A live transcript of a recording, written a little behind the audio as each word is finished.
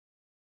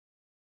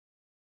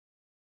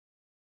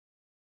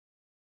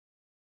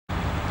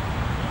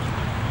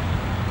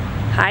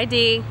Hi,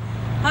 Dee.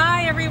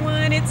 Hi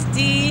everyone, it's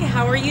Dee.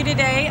 How are you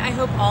today? I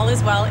hope all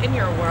is well in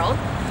your world.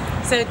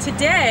 So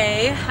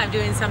today I'm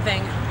doing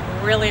something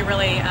really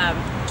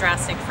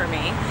drastic for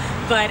me,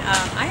 but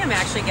I am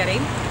actually getting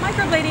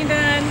microblading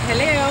done.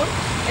 Hello.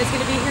 It's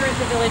going to be here at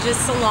the Village's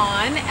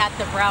salon at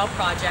the Brow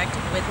Project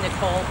with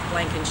Nicole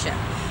Blankenship.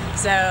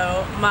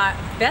 So my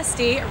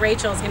bestie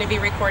Rachel is going to be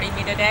recording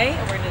me today.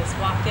 We're going to just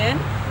walk in,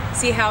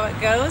 see how it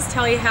goes,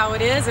 tell you how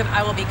it is, and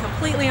I will be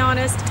completely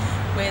honest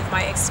with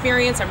my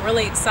experience. I'm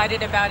really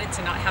excited about it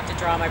to not have to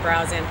draw my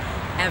brows in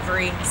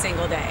every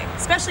single day,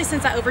 especially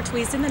since I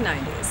over-tweezed in the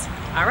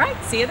 90s. All right,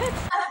 see you then.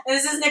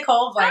 This is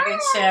Nicole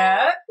Blankenship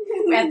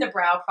at the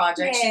Brow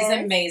Project. Yes. She's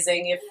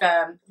amazing. If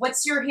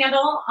what's your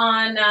handle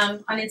on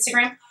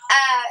Instagram?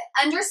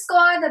 _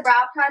 the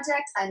Brow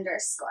Project _.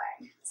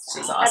 So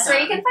she's awesome. That's where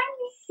you can find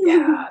me.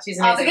 Yeah, she's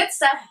amazing. All the good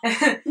stuff.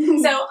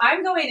 So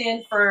I'm going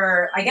in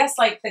for, I guess,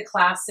 like the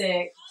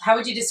classic. How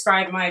would you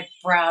describe my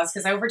brows?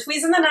 Because I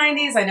over-tweezed in the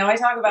 90s. I know I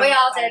talk about it. We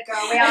all did,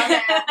 girl. We all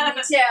did.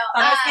 Me too.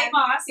 Kate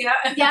Moss, yeah.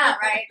 Yeah,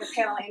 right. The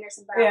Pamela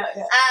Anderson brow.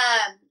 Yeah.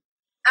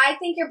 I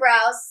think your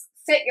brows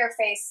fit your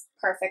face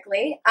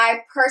perfectly.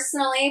 I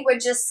personally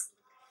would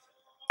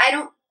I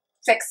don't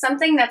fix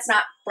something that's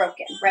not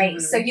broken, right?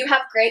 Mm-hmm. So you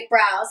have great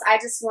brows. I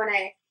just want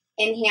to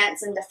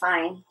enhance and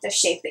define the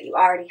shape that you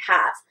already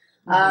have.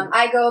 Mm-hmm.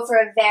 I go for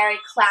a very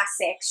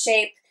classic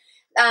shape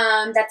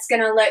that's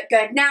going to look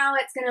good now.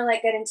 It's going to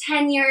look good in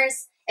 10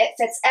 years. It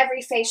fits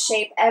every face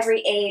shape,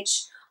 every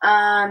age.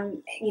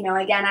 You know,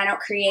 again, I don't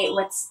create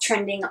what's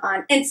trending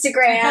on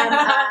Instagram.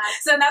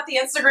 So not the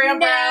Instagram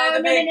brow.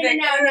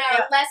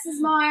 No. Less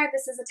is more.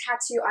 This is a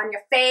tattoo on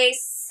your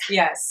face.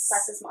 Yes.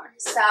 Less is more.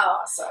 So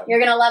awesome. You're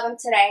going to love them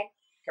today.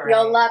 Great.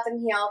 You'll love them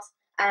healed.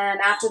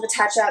 And after the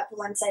touch-up,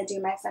 once I do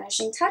my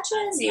finishing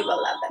touches, you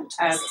will love them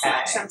twice as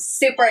much. So I'm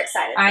super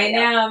excited. I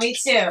know, me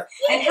too.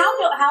 And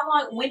how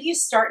long, when do you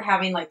start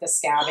having like the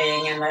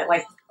scabbing and the,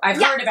 like, I've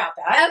heard about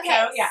that.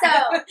 Okay,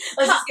 so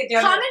let's just get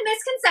down common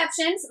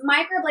misconceptions,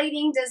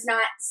 microblading does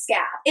not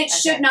scab. It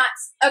should not.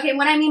 Okay,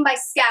 what I mean by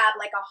scab,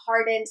 like a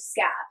hardened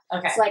scab.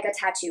 Okay. It's like a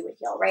tattoo would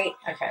heal, right?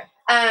 Okay.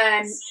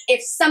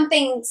 If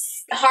something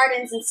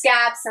hardens and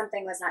scabs,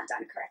 something was not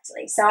done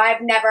correctly. So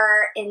I've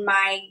never, in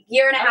my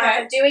year and a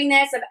half of doing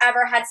this, I've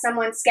ever had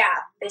someone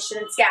scab. They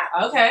shouldn't scab.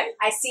 Okay.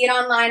 I see it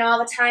online all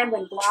the time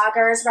when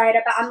bloggers write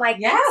about. I'm like,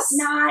 that's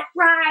not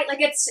right.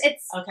 Like it's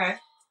okay.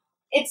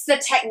 It's the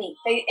technique.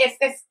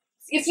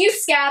 If you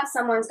scab,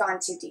 someone's gone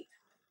too deep.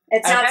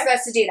 It's not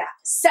supposed to do that.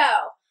 So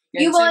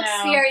you will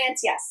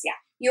experience,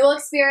 you will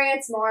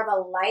experience more of a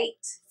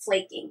light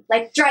flaking,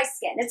 like dry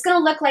skin. It's going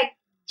to look like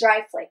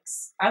dry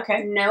flakes.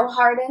 Okay. No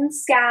hardened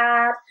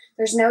scab.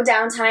 There's no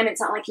downtime. It's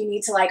not like you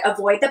need to like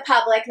avoid the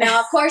public. Now,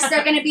 of course,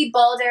 they're going to be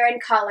bolder in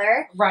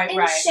color,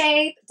 in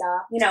shape,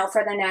 you know,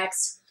 for the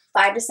next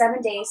 5 to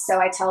 7 days.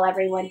 So I tell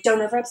everyone,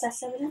 don't over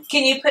obsess over them.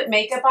 Can you put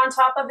makeup on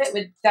top of it?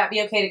 Would that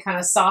be okay to kind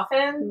of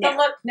soften the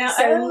look? No.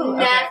 So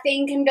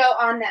nothing can go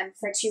on them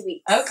for 2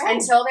 weeks. Okay.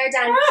 Until they're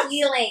done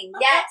healing.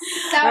 Yes.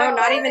 So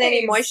not even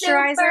any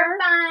moisturizer? Super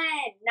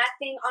fun.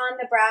 Nothing on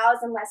the brows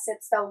unless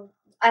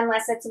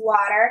it's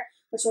water,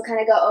 which we'll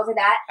kind of go over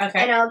that.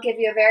 Okay. And I'll give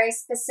you a very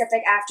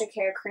specific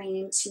aftercare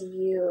cream to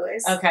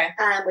use. Okay.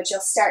 Which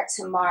you'll start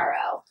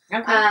tomorrow.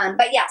 Okay.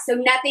 But yeah, so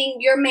nothing,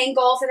 your main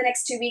goal for the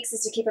next 2 weeks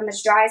is to keep them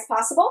as dry as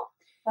possible.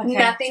 Okay.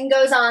 Nothing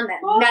goes on them.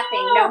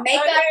 Nothing. No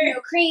makeup, no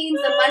creams,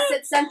 unless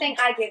it's something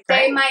I give.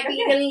 They might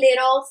be a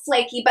little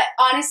flaky, but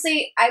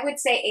honestly, I would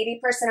say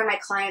 80% of my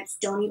clients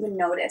don't even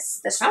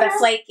notice the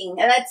flaking.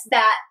 And that's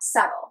that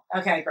subtle.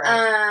 Okay, great.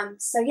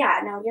 So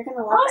yeah, no, you're going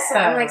to love it.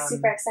 I'm like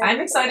super excited.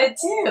 I'm excited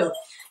too.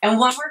 And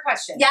one more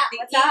question. Yeah,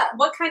 what's up?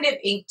 What kind of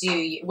ink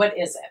what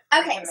is it?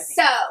 Okay,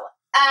 so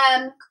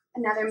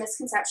another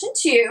misconception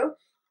too.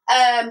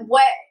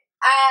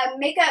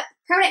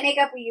 Permanent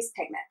makeup, we use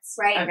pigments,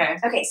 right? Okay.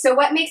 Okay, so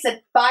what makes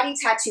a body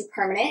tattoo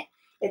permanent?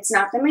 It's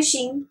not the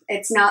machine.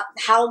 It's not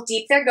how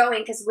deep they're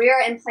going, because we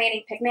are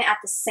implanting pigment at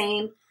the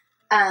same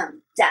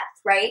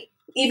depth, right?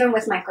 Even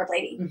with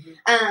microblading.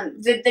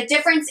 Mm-hmm. The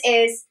difference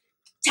is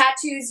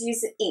tattoos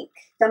use ink.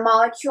 The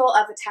molecule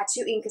of a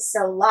tattoo ink is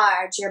so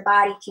large, your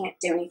body can't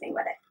do anything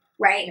with it,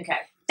 right? Okay.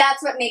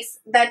 That's what makes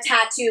the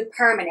tattoo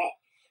permanent.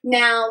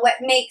 Now, what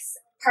makes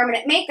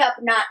permanent makeup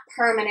not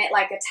permanent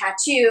like a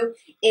tattoo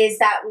is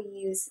that we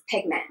use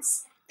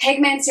pigments.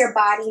 Pigments your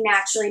body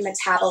naturally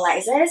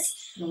metabolizes,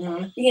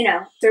 you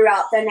know,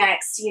 throughout the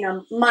next, you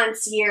know,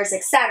 months, years,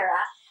 etc.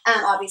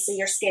 Obviously,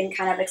 your skin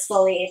kind of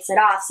exfoliates it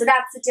off. So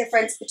that's the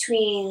difference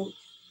between,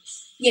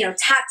 you know,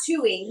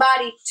 tattooing,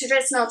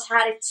 traditional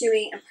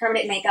tattooing and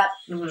permanent makeup.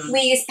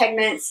 We use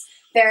pigments.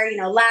 They're, you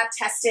know, lab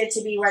tested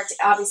to be worked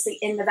obviously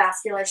in the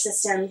vascular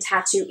system.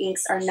 Tattoo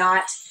inks are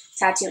not.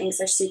 Tattoo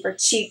inks are super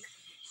cheap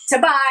to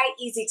buy,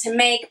 easy to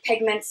make.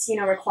 Pigments, you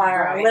know,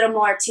 require a little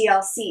more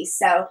TLC.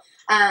 So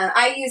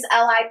I use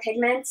LI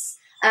pigments.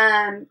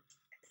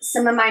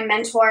 Some of my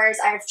mentors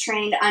I've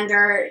trained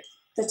under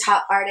the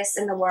top artists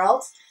in the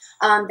world.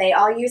 They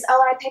all use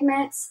LI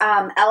pigments.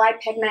 LI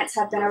pigments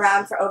have been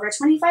around for over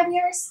 25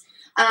 years.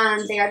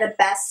 They are the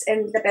best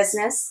in the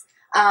business.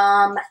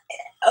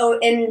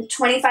 In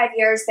 25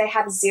 years, they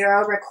have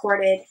 0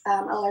 recorded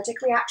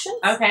allergic reactions.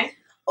 Okay.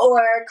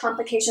 Or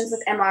complications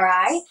with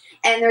MRI.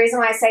 And the reason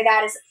why I say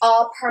that is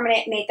all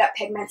permanent makeup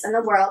pigments in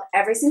the world,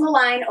 every single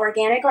line,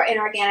 organic or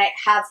inorganic,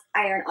 have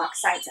iron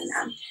oxides in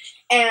them.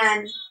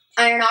 And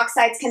iron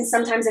oxides can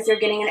sometimes, if you're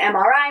getting an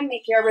MRI,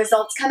 make your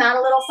results come out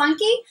a little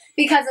funky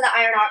because of the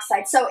iron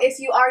oxide. So if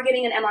you are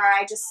getting an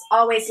MRI, just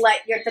always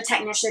let the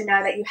technician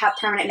know that you have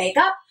permanent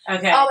makeup.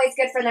 Okay. Always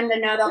good for them to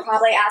know. They'll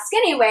probably ask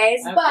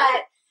anyways. Okay.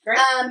 But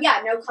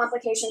yeah, no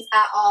complications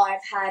at all.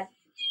 I've had,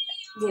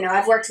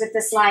 I've worked with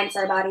this line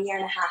for about 1.5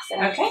 years,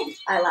 and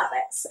I love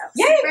it. So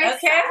yay! Okay,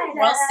 excited.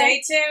 Well,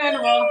 stay tuned.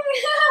 We'll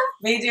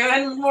be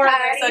doing more of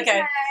this.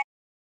 Okay.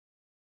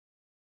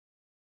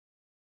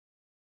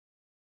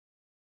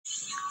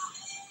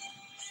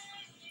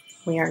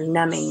 We are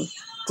numbing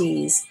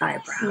Dee's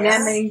eyebrows.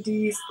 Numbing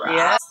Dee's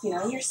brows.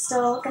 Yeah. You're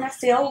still gonna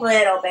feel a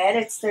little bit.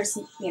 It's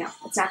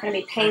not gonna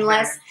be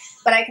painless,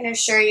 but I can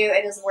assure you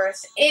it is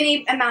worth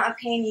any amount of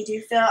pain you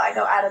do feel. I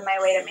go out of my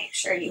way to make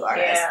sure you are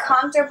as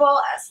comfortable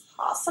as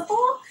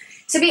possible.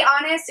 To be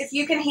honest, if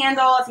you can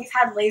handle, if you've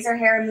had laser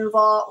hair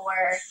removal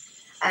or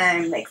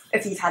like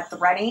if you've had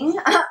threading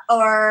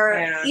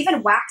or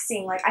even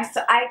waxing, like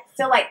I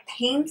feel like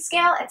pain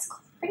scale, it's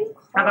pretty close.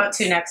 How about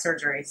 2 neck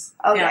surgeries?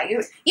 Oh yeah,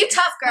 you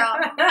tough girl.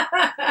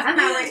 I'm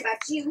not worried about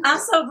you. I'm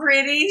so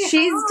pretty.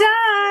 She's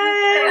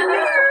done.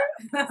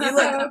 You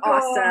look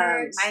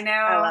awesome. I know.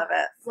 I love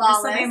it.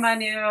 Flawless. This will be my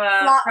new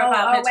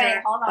profile picture.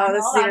 Wait, hold on.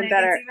 This is even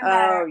better.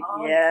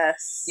 Oh,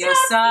 yes. Yo,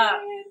 what's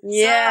up?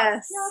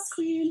 Yes. Yes,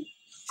 queen.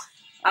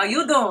 How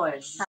you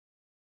doing?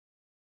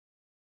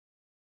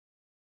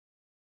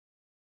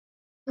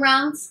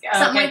 Rounds,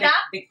 something like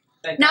that.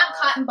 The Not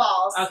cotton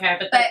balls. Okay,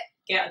 but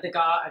the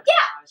gauze.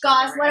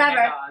 Gauze,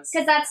 whatever.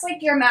 Because that's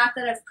like your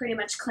method of pretty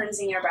much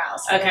cleansing your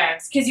brows. Okay.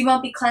 Because you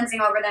won't be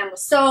cleansing over them with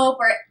soap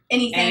or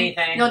anything.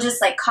 You'll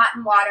just like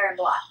cotton water and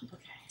blot.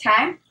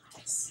 Okay?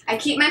 I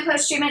keep my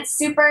post-treatment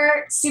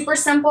super, super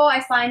simple.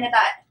 I find that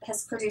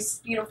has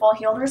produced beautiful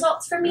healed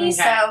results for me. Okay.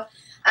 So,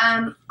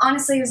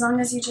 honestly, as long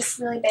as you just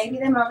really baby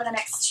them over the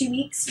next 2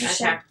 weeks, you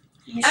should.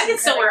 I can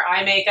still wear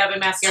eye makeup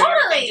and mascara.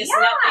 Totally, just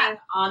nothing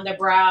on the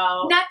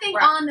brow. Nothing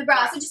on the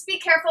brow. So just be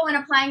careful when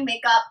applying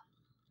makeup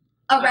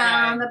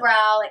around the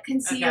brow, like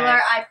concealer,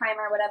 eye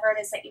primer, whatever it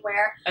is that you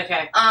wear.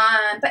 Okay.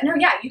 But no,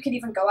 yeah, you could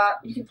even go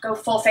out. You could go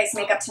full face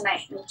makeup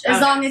tonight,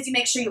 as long as you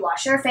make sure you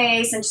wash your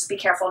face and just be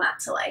careful not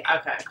to like.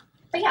 Okay.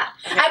 But yeah,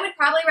 I would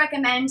probably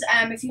recommend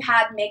if you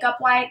have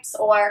makeup wipes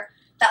or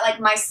that like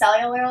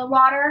micellar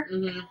water,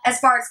 as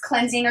far as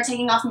cleansing or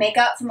taking off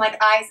makeup from like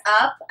eyes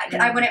up.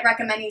 I wouldn't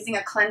recommend using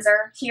a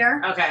cleanser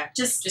here. Okay.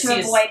 Just to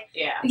avoid.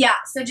 Yeah.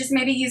 So just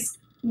maybe use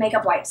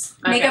makeup wipes,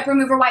 makeup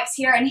remover wipes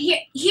here, and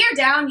here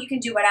down you can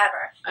do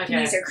whatever. You can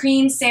use your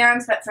creams,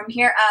 serums, but from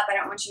here up, I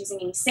don't want you using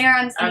any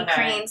serums, any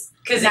creams,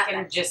 because it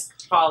can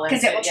just fall into.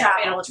 Because it will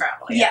travel. It will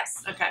travel. Yeah.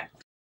 Yes. Okay.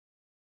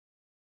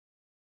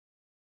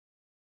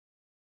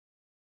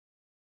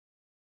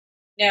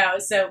 No,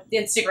 so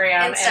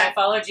Instagram, and I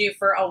followed you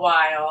for a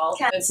while,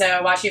 and so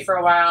I watched you for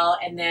a while,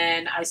 and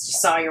then I just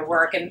saw your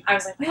work, and I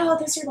was like, well,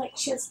 those are like,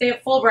 they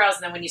have full brows,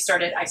 and then when you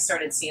started, I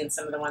started seeing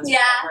some of the ones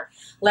that were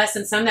less,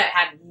 and some that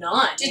had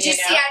none. Did you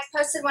see, I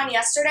posted one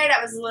yesterday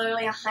that was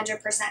literally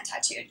 100%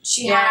 tattooed.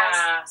 She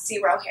has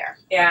 0 hair.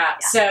 Yeah,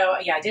 so,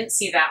 I didn't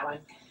see that one.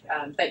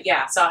 But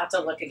yeah, so I'll have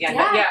to look again.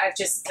 But yeah,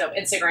 so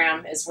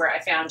Instagram is where I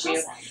found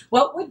you.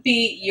 What would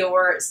be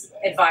your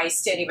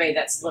advice to anybody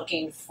that's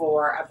looking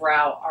for a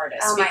brow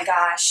artist? Oh my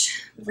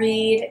gosh.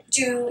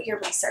 Do your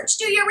research.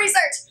 Do your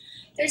research.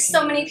 There's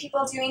so many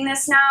people doing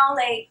this now,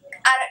 like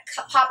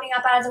popping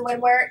up out of the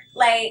woodwork,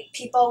 like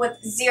people with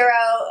 0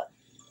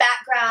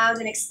 background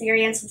and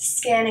experience with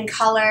skin and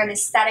color and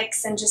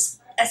aesthetics and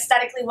just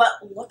aesthetically what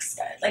looks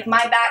good. Like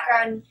my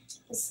background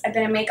I've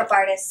been a makeup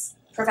artist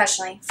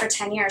professionally for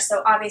 10 years,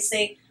 so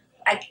obviously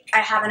I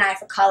have an eye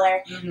for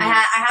color.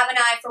 I have an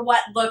eye for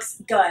what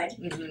looks good.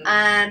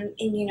 And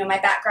my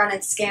background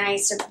in skin, I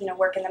used to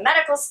work in the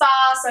medical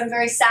spa, so I'm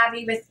very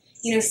savvy with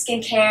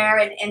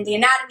skincare and the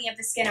anatomy of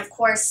the skin, of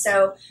course.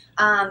 So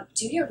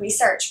do your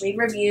research, read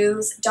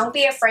reviews, don't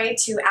be afraid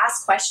to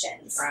ask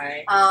questions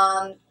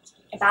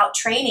about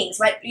trainings.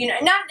 What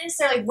not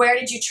necessarily where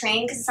did you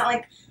train, because it's not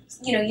like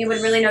you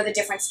would really know the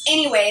difference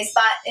anyways,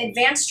 but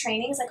advanced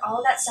trainings, like all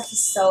of that stuff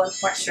is so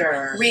important.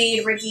 Sure.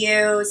 Read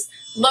reviews,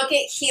 look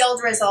at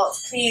healed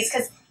results, please,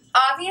 because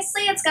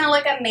obviously it's going to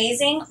look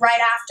amazing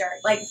right after.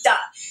 Like, duh.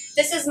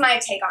 This is my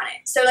take on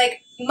it. So,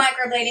 like,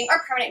 microblading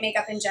or permanent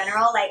makeup in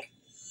general, like,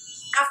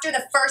 after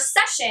the first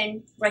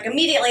session, like,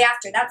 immediately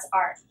after, that's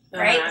art,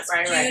 right?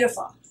 It's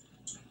beautiful.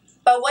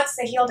 But what's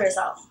the healed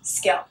result?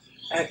 Skill.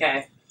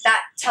 Okay.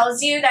 That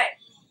tells you that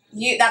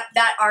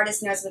that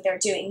artist knows what they're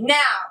doing. Now,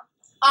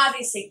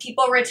 obviously,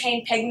 people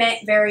retain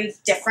pigment very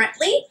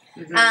differently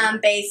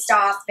based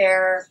off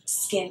their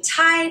skin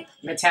type,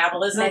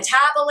 metabolism,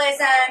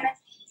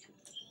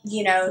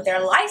 their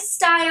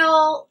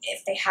lifestyle,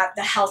 if they have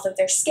the health of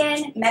their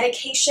skin,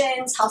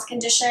 medications, health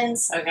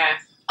conditions. Okay.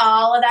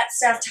 All of that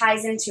stuff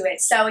ties into it.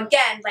 So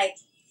again, like,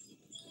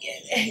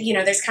 you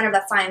know, there's kind of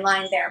a fine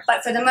line there.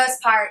 But for the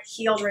most part,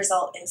 healed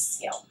result is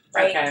healed,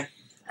 right? Okay.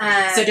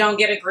 So don't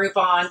get a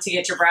Groupon to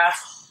get your brow.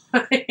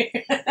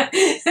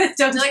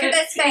 Don't look at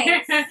this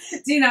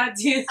face. Do not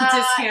do the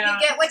discount.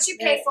 You get what you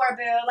pay for,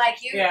 boo.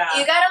 Like you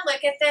gotta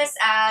look at this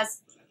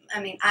as, I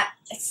mean,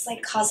 it's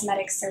like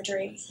cosmetic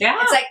surgery. Yeah,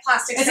 it's like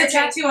plastic surgery. It's a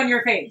tattoo on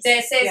your face.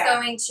 This is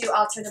going to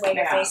alter the way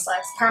your face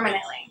looks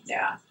permanently.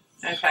 Yeah.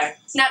 Okay.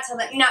 Not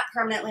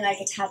permanently like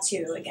a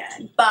tattoo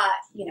again, but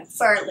you know,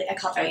 for a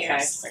couple of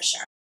years for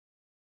sure.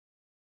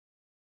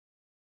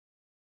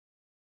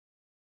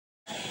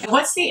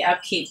 What's the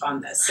upkeep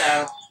on this?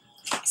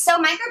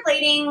 So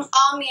microblading,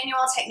 all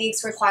manual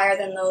techniques require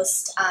the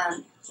most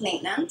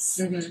maintenance.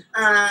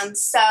 Mm-hmm.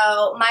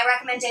 So my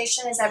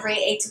recommendation is every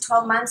 8 to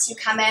 12 months you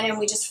come in and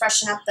we just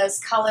freshen up those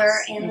color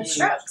and the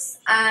strokes.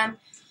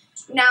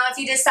 Now, if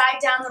you decide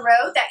down the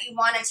road that you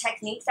want a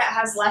technique that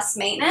has less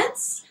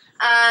maintenance,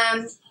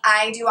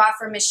 I do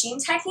offer machine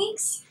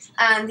techniques.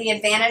 The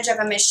advantage of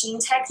a machine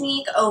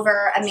technique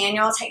over a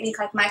manual technique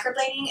like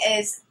microblading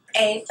is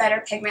A,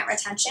 better pigment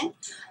retention,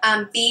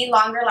 B,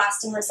 longer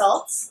lasting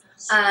results,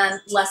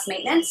 less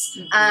maintenance,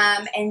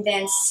 and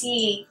then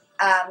C,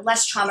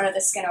 less trauma to the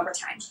skin over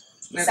time.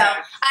 Okay. So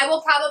I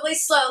will probably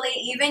slowly,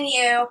 even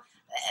you,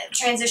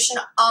 transition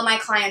all my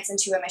clients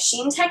into a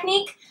machine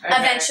technique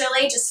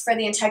eventually, just for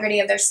the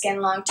integrity of their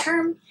skin long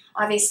term.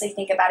 Obviously,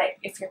 think about it.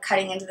 If you're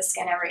cutting into the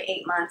skin every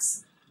 8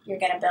 months, you're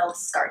going to build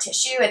scar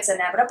tissue. It's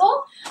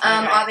inevitable.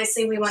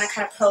 Obviously, we want to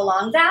kind of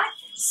prolong that.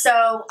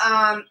 So,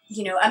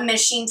 you know, a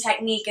machine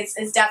technique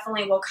is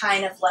definitely will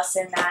kind of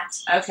lessen that.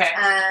 Okay.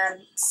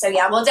 So,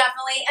 yeah, we'll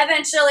definitely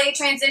eventually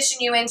transition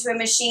you into a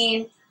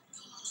machine.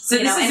 So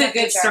this is a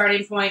good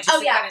starting point just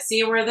to kind of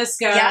see where this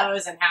goes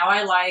and how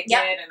I like it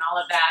and all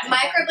of that.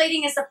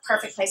 Microblading is the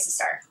perfect place to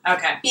start.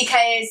 Okay.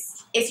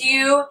 Because if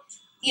you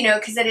know,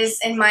 because it is,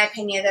 in my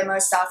opinion, the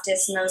most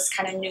softest, most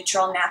kind of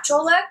neutral,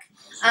 natural look.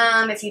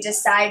 If you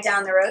decide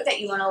down the road that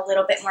you want a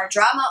little bit more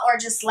drama or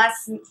just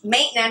less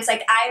maintenance,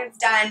 like I've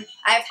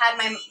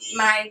had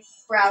my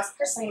brows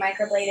personally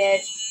microbladed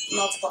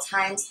multiple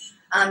times.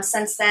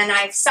 Since then,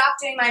 I've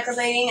stopped doing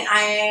microblading,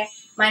 and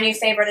my new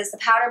favorite is the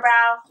powder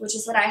brow, which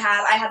is what I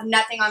have. I have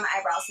nothing on my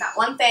eyebrows, not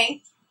one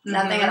thing,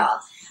 nothing at all.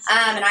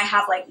 And I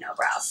have like no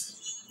brows.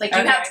 Like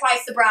you have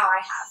twice the brow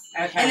I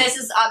have. Okay. And this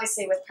is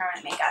obviously with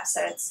permanent makeup,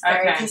 so it's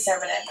very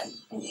conservative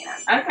and you know,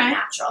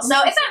 natural. So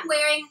if I'm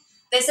wearing,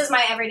 this is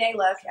my everyday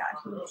look,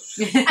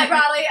 I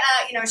probably,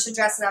 you know, should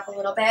dress it up a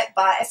little bit.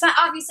 But if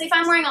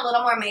I'm wearing a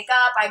little more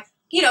makeup, I,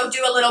 you know,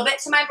 do a little bit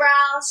to my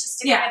brows just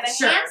to kind of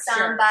enhance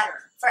them. But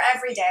for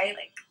every day,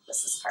 like,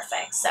 this is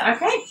perfect. So,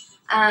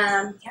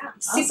 I'm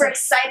super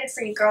excited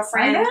for you,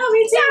 girlfriend. I know,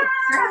 me too.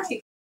 Yeah.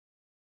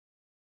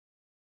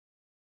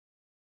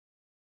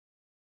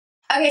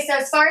 Okay, so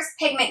as far as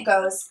pigment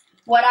goes,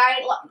 what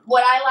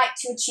I like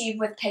to achieve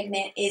with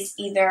pigment is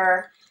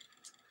either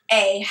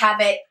A, have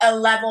it a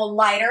level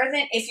lighter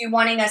than, if you're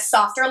wanting a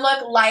softer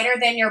look, lighter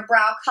than your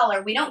brow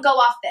color. We don't go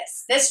off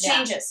this. This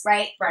changes,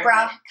 right?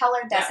 Brow color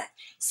doesn't.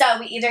 So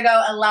we either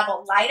go a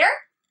level lighter,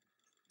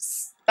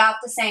 about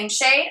the same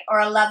shade, or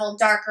a level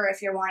darker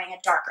if you're wanting a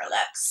darker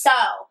look. So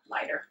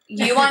lighter.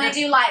 You want to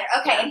do lighter.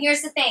 Okay, and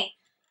here's the thing.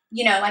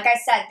 You know, like I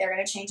said, they're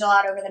going to change a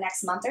lot over the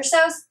next month or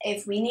so.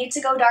 If we need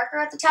to go darker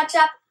at the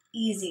touch-up,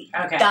 easy.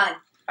 Done.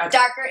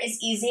 Darker is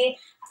easy.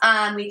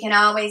 We can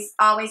always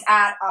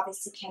add,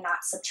 obviously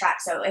cannot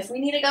subtract. So if we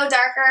need to go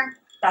darker,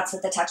 that's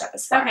what the touch-up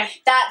is for.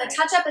 The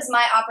touch-up is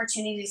my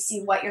opportunity to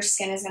see what your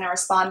skin is going to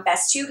respond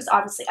best to, because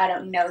obviously I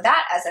don't know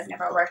that, as I've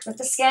never worked with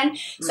the skin.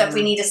 So if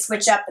we need to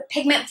switch up the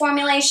pigment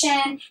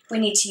formulation, if we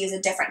need to use a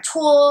different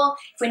tool,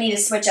 if we need to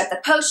switch up the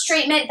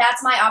post-treatment,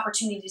 that's my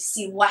opportunity to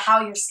see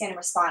how your skin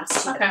responds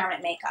to the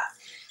permanent makeup.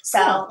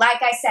 So,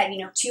 like I said, you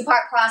know,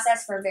 2-part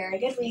process for a very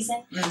good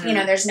reason. You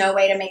know, there's no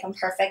way to make them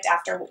perfect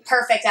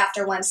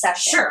after one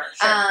session.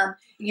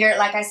 You're,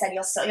 like I said,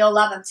 you'll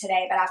love them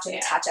today, but after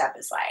the touch-up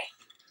is like,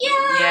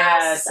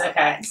 yes.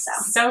 Okay.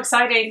 So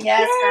exciting.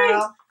 Yes,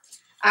 girl.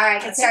 All right,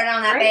 get started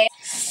on that, babe.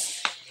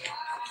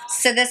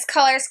 So this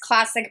color is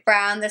classic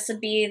brown. This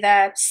would be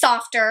the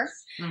softer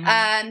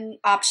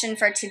option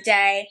for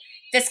today.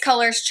 This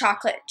color is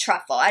chocolate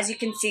truffle. As you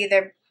can see,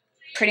 they're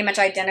pretty much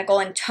identical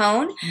in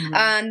tone.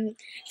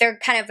 They're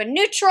kind of a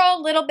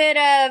neutral, little bit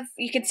of,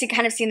 you can see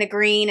kind of the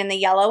green and the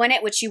yellow in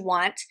it, which you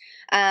want.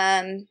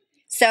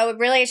 So it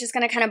really is just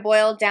going to kind of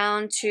boil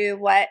down to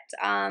what,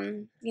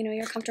 you know,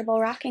 you're comfortable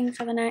rocking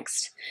for the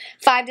next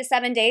 5 to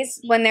 7 days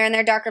when they're in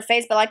their darker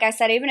phase. But like I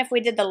said, even if we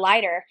did the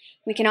lighter,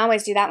 we can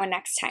always do that one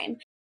next time.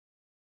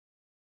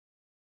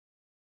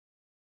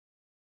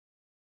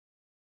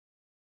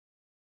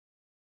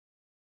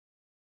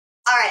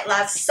 All right,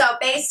 love. So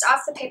based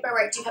off the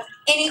paperwork, do you have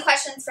any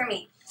questions for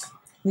me?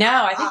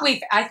 No,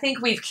 I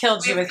think we've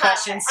killed you with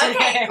questions today.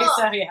 Okay, cool.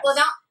 So, yes. Well,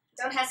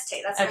 don't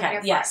hesitate. That's what I'm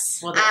here for. Yes,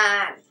 we'll do.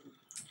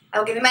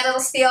 I'll give you my little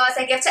spiel as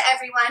I give to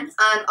everyone.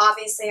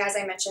 Obviously, as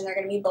I mentioned, they're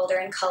going to be bolder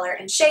in color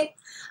and shape.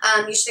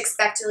 You should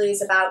expect to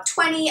lose about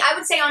 20. I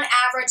would say on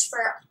average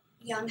for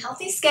young,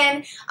 healthy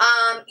skin,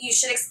 you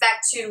should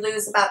expect to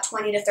lose about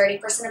 20 to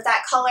 30% of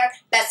that color.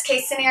 Best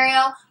case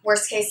scenario,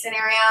 worst case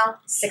scenario,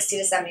 60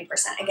 to 70%.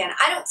 Again,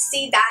 I don't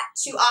see that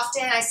too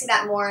often. I see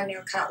that more in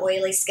your kind of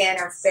oily skin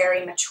or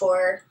very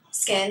mature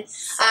skin.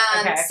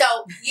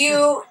 So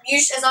you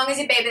as long as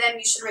you baby them,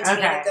 you should retain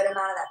a good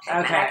amount of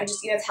that pigment.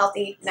 You have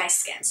healthy, nice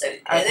skin, so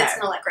it's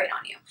gonna look great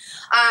on you.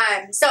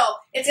 So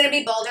it's gonna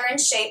be bolder in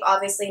shape,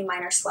 obviously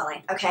minor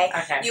swelling.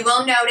 You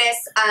will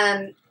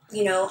notice,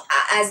 you know,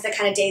 as the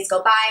kind of days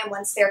go by and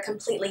once they're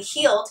completely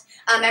healed,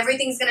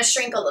 everything's going to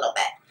shrink a little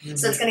bit.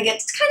 So it's going to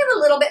get kind of a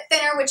little bit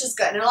thinner, which is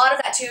good. And a lot of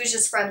that too is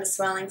just from the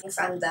swelling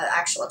from the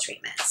actual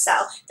treatment. So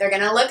they're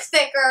going to look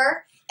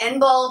thicker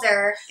and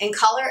bolder in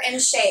color and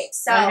shape.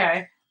 So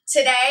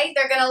today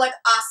they're going to look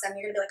awesome.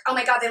 You're going to be like, oh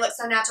my God, they look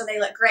so natural. They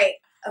look great.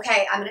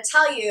 Okay, I'm going to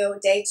tell you,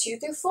 day 2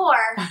 through 4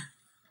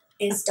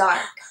 is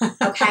dark,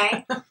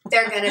 okay?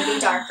 They're going to be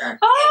darker, and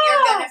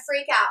you're going to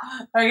freak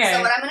out.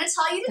 So what I'm going to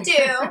tell you to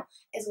do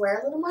is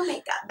wear a little more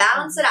makeup.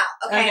 Balance it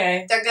out,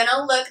 okay? They're going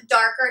to look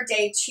darker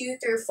day 2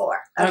 through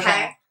 4,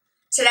 okay?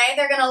 Today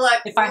they're going to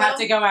look... If I have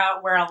to go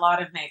out, wear a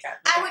lot of makeup.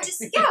 I would just,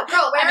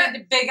 girl, wear...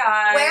 the big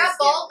eyes. Wear a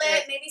bold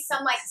lip, maybe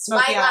some, like,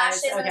 white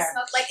lashes and a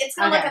smoke... Like, it's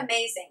going to look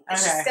amazing.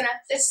 It's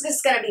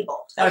just going to be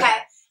bold, okay?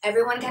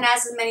 Everyone can have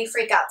as many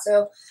freak out,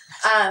 so...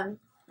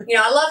 you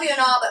know, I love you and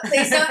all, but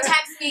please don't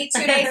text me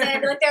 2 days in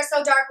and be like, they're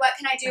so dark, what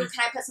can I do?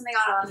 Can I put something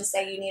on? I'm going to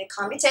say you need to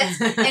calm your tits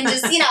and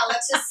just, you know,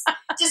 let's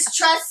just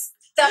trust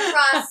the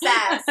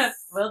process.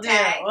 We'll do.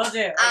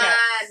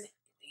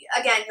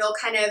 Again, you'll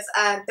kind of,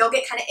 they'll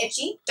get kind of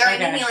itchy during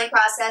the healing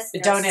process.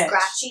 No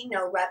scratching,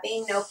 no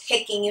rubbing, no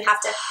picking. You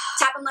have to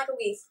tap them like a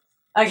weave.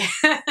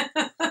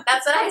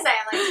 That's what I say.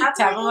 I'm like,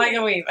 tap them like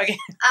a weave.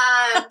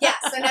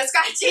 So no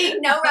scratching,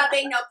 no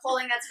rubbing, no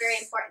pulling. That's very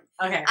important.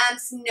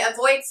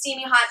 Avoid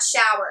steamy hot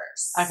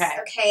showers. So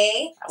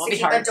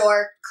keep a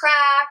door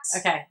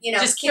cracked. You know,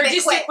 just keep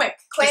it quick.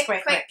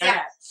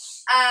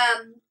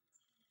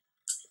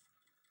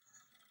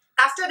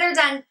 After they're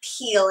done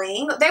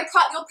peeling,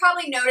 you'll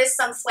probably notice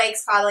some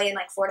flakes probably in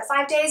like 4 to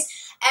 5 days.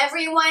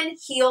 Everyone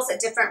heals at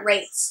different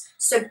rates.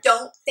 So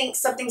don't think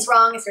something's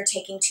wrong if you're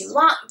taking too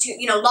long,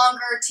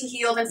 longer to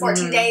heal than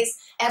 14 days.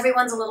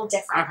 Everyone's a little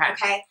different,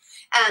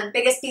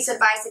 biggest piece of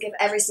advice I give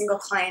every single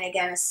client,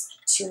 again, is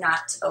to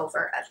not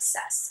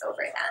over-obsess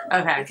over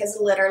them. Because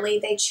literally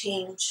they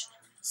change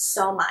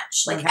so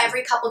much. Like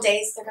every couple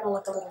days, they're going to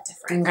look a little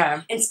different.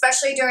 And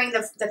especially during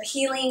the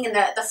healing and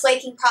the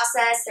flaking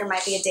process, there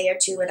might be a day or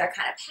 2 where they're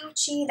kind of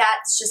patchy.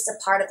 That's just a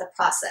part of the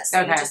process.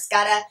 So you just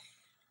got to,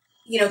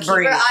 keep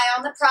your eye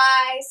on the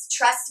prize.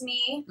 Trust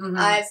me.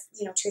 I've,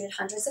 treated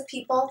hundreds of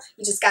people.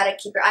 You just got to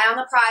keep your eye on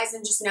the prize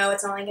and just know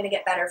it's only going to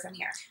get better from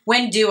here.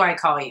 When do I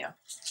call you?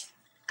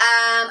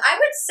 I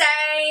would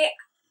say...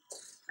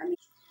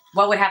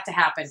 what would have to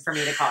happen for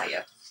me to call you?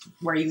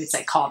 Where you would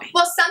say, call me?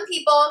 Well, some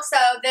people, so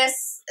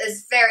this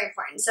is very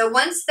important. So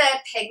once the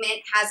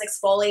pigment has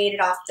exfoliated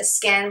off the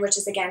skin, which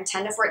is, again,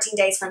 10 to 14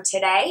 days from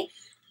today,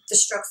 the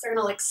strokes are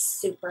going to look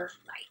super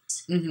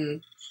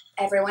light.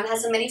 Everyone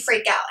has a mini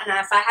freak out. And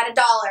if I had $1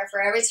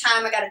 for every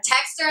time I got a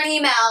text or an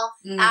email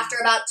after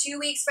about 2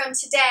 weeks from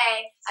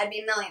today, I'd be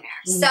a millionaire.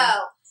 So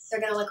they're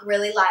going to look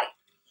really light.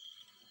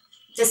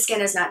 The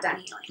skin is not done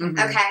healing,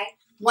 okay?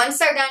 Once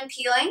they're done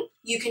peeling,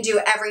 you can do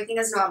everything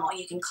as normal.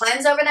 You can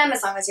cleanse over them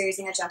as long as you're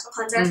using a gentle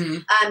cleanser.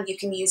 You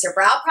can use your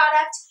brow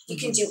product. You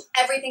can do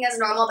everything as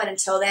normal, but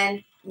until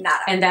then,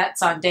 nada. And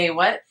that's on day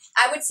what?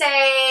 I would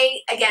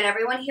say, again,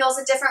 everyone heals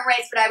at different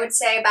rates, but I would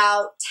say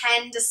about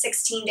 10 to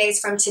 16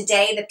 days from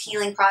today, the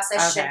peeling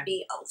process should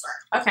be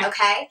over.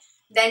 Okay?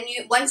 Then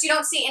once you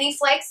don't see any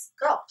flakes,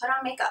 girl, put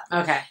on makeup.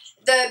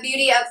 The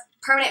beauty of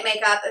permanent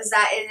makeup is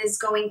that it is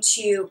going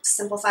to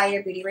simplify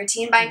your beauty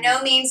routine. By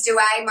no means do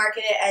I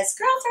market it as,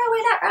 girl, throw away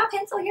that brow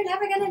pencil. You're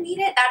never going to need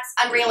it. That's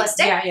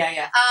unrealistic.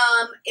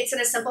 It's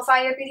going to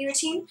simplify your beauty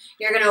routine.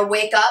 You're going to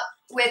wake up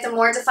with a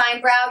more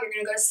defined brow. You're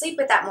going to go to sleep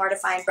with that more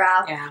defined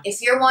brow. If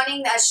you're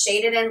wanting a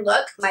shaded in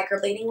look,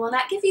 microblading will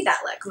not give you that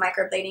look.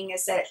 Microblading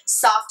is a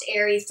soft,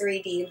 airy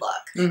 3D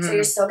look. So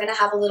you're still going to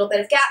have a little bit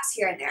of gaps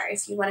here and there.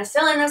 If you want to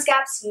fill in those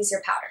gaps, use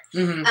your powder.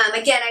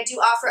 Again, I do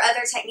offer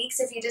other techniques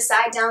if you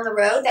decide down the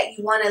road that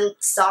you want a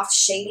soft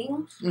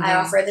shading. I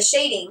offer the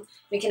shading.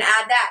 We can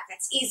add that.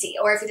 That's easy.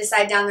 Or if you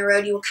decide down the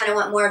road you kind of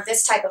want more of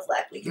this type of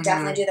look, we can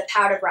definitely do the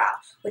powder brow,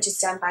 which is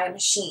done by a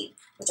machine,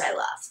 which I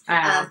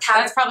love.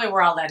 That's probably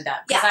where I'll end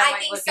up. I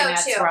think so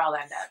too. Where I'll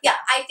end up.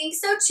 I think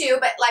so too.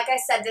 But like I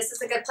said, this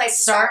is a good place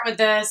to start with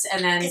this,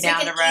 and then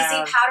down the road.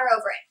 Easy powder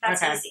over it.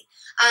 That's easy.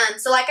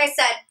 So like I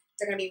said,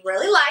 they're going to be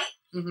really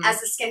light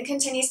as the skin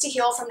continues to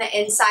heal from the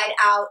inside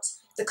out.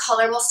 The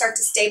color will start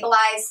to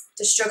stabilize.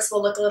 The strokes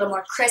will look a little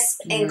more crisp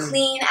and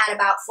clean at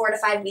about 4 to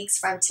 5 weeks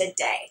from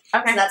today.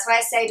 So that's why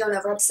I say don't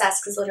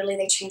over-obsess, because literally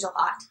they change a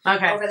lot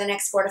over the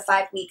next 4 to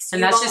 5 weeks.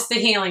 And that's just the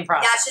healing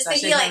process. That's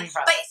just the healing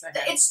process.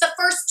 But it's the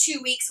first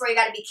 2 weeks where you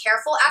got to be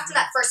careful. After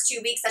that first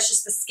 2 weeks, that's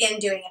just the skin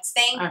doing its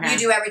thing. You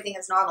do everything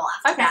as normal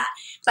after that.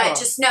 But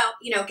just know,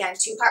 again,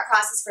 2-part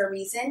process for a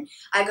reason.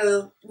 I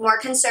go more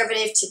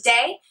conservative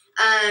today.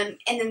 And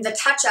then the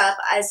touch-up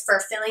is for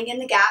filling in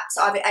the gaps.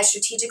 So I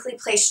strategically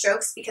place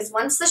strokes because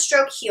once the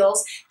stroke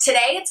heals,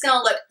 today it's going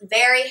to look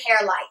very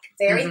hair-like,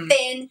 very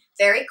thin,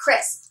 very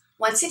crisp.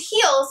 Once it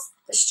heals,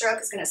 the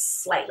stroke is going to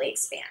slightly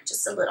expand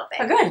just a little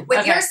bit. Oh, good.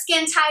 With your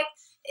skin type,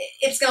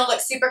 it's going to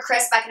look super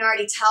crisp. I can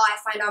already tell. I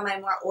find on my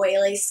more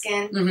oily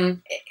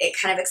skin, it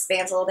kind of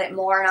expands a little bit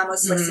more and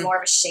almost looks more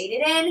of a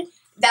shaded in.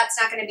 That's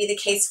not going to be the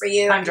case for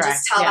you. I'm dry.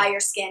 Just tell by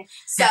your skin.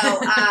 So,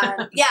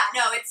 yeah,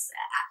 no, it's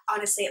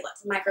honestly,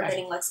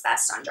 microblading looks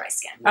best on dry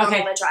skin. Normal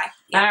to dry.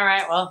 Yeah. All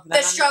right. Well,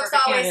 the strokes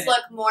always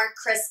look more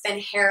crisp and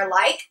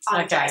hair-like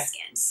on dry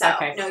skin. So,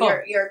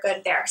 you're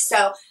good there.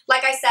 So,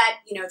 like I said,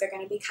 they're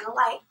going to be kind of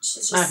light.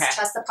 Just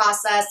trust the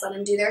process. Let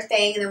them do their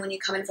thing. And then when you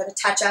come in for the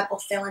touch-up, we'll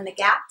fill in the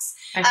gaps.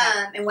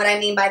 And what I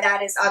mean by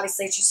that is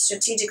obviously just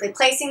strategically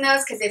placing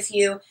those, because if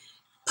you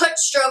put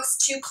strokes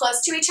too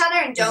close to each other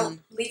and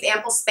don't leave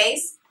ample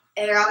space,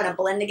 they're all going to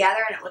blend together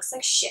and it looks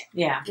like shit.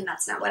 Yeah. And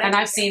that's not what I do. And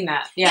I've seen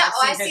that. Yeah,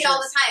 I see it all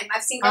the time.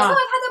 I've seen girls, I've had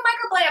the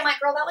microblade. I'm like,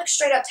 girl, that looks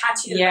straight up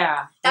tattooed.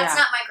 Yeah. That's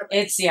not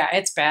microblade.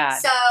 It's bad.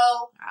 So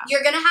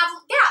you're going to have,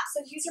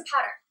 so use your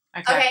powder.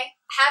 Okay.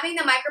 Having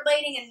the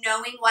microblading and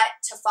knowing what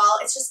to follow,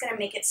 it's just going to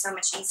make it so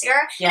much easier.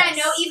 Yes. And I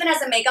know even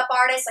as a makeup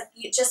artist,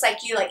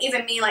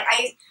 even me,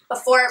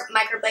 before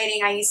microblading,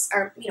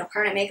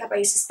 permanent makeup, I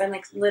used to spend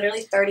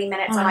literally 30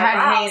 minutes on my brows.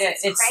 I hate it.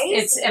 It's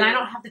crazy. And I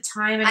don't have the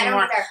time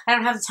anymore. I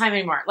don't have the time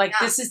anymore.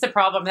 This is the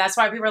problem. That's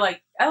why people are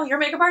like, oh, you're a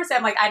makeup artist?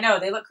 I'm like, I know,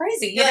 they look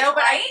crazy, you know,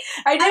 but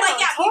I know,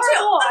 it's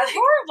horrible. It's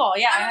horrible.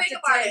 Yeah. I'm a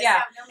makeup artist. I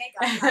have no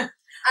makeup.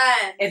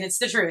 And it's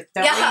the truth.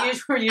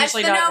 We're usually it's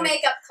the no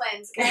makeup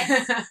cleanse,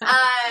 okay?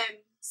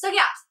 So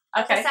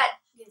like I said,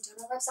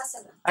 don't over obsess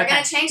with them. They're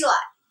gonna change a lot.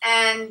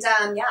 And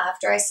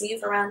after I see you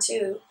for round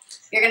 2,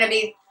 you're gonna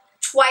be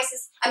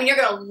twice as you're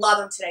gonna love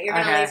them today. You're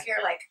gonna leave here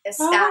ecstatic.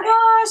 Oh my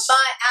gosh.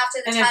 But after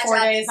the touch 4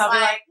 days I'll be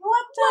like,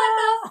 what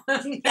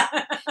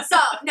the So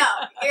no,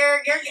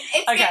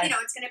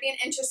 it's gonna be an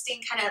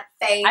interesting kind of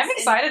phase. I'm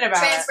excited about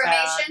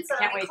transformation. So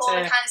it'll be cool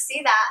to kind of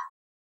see that.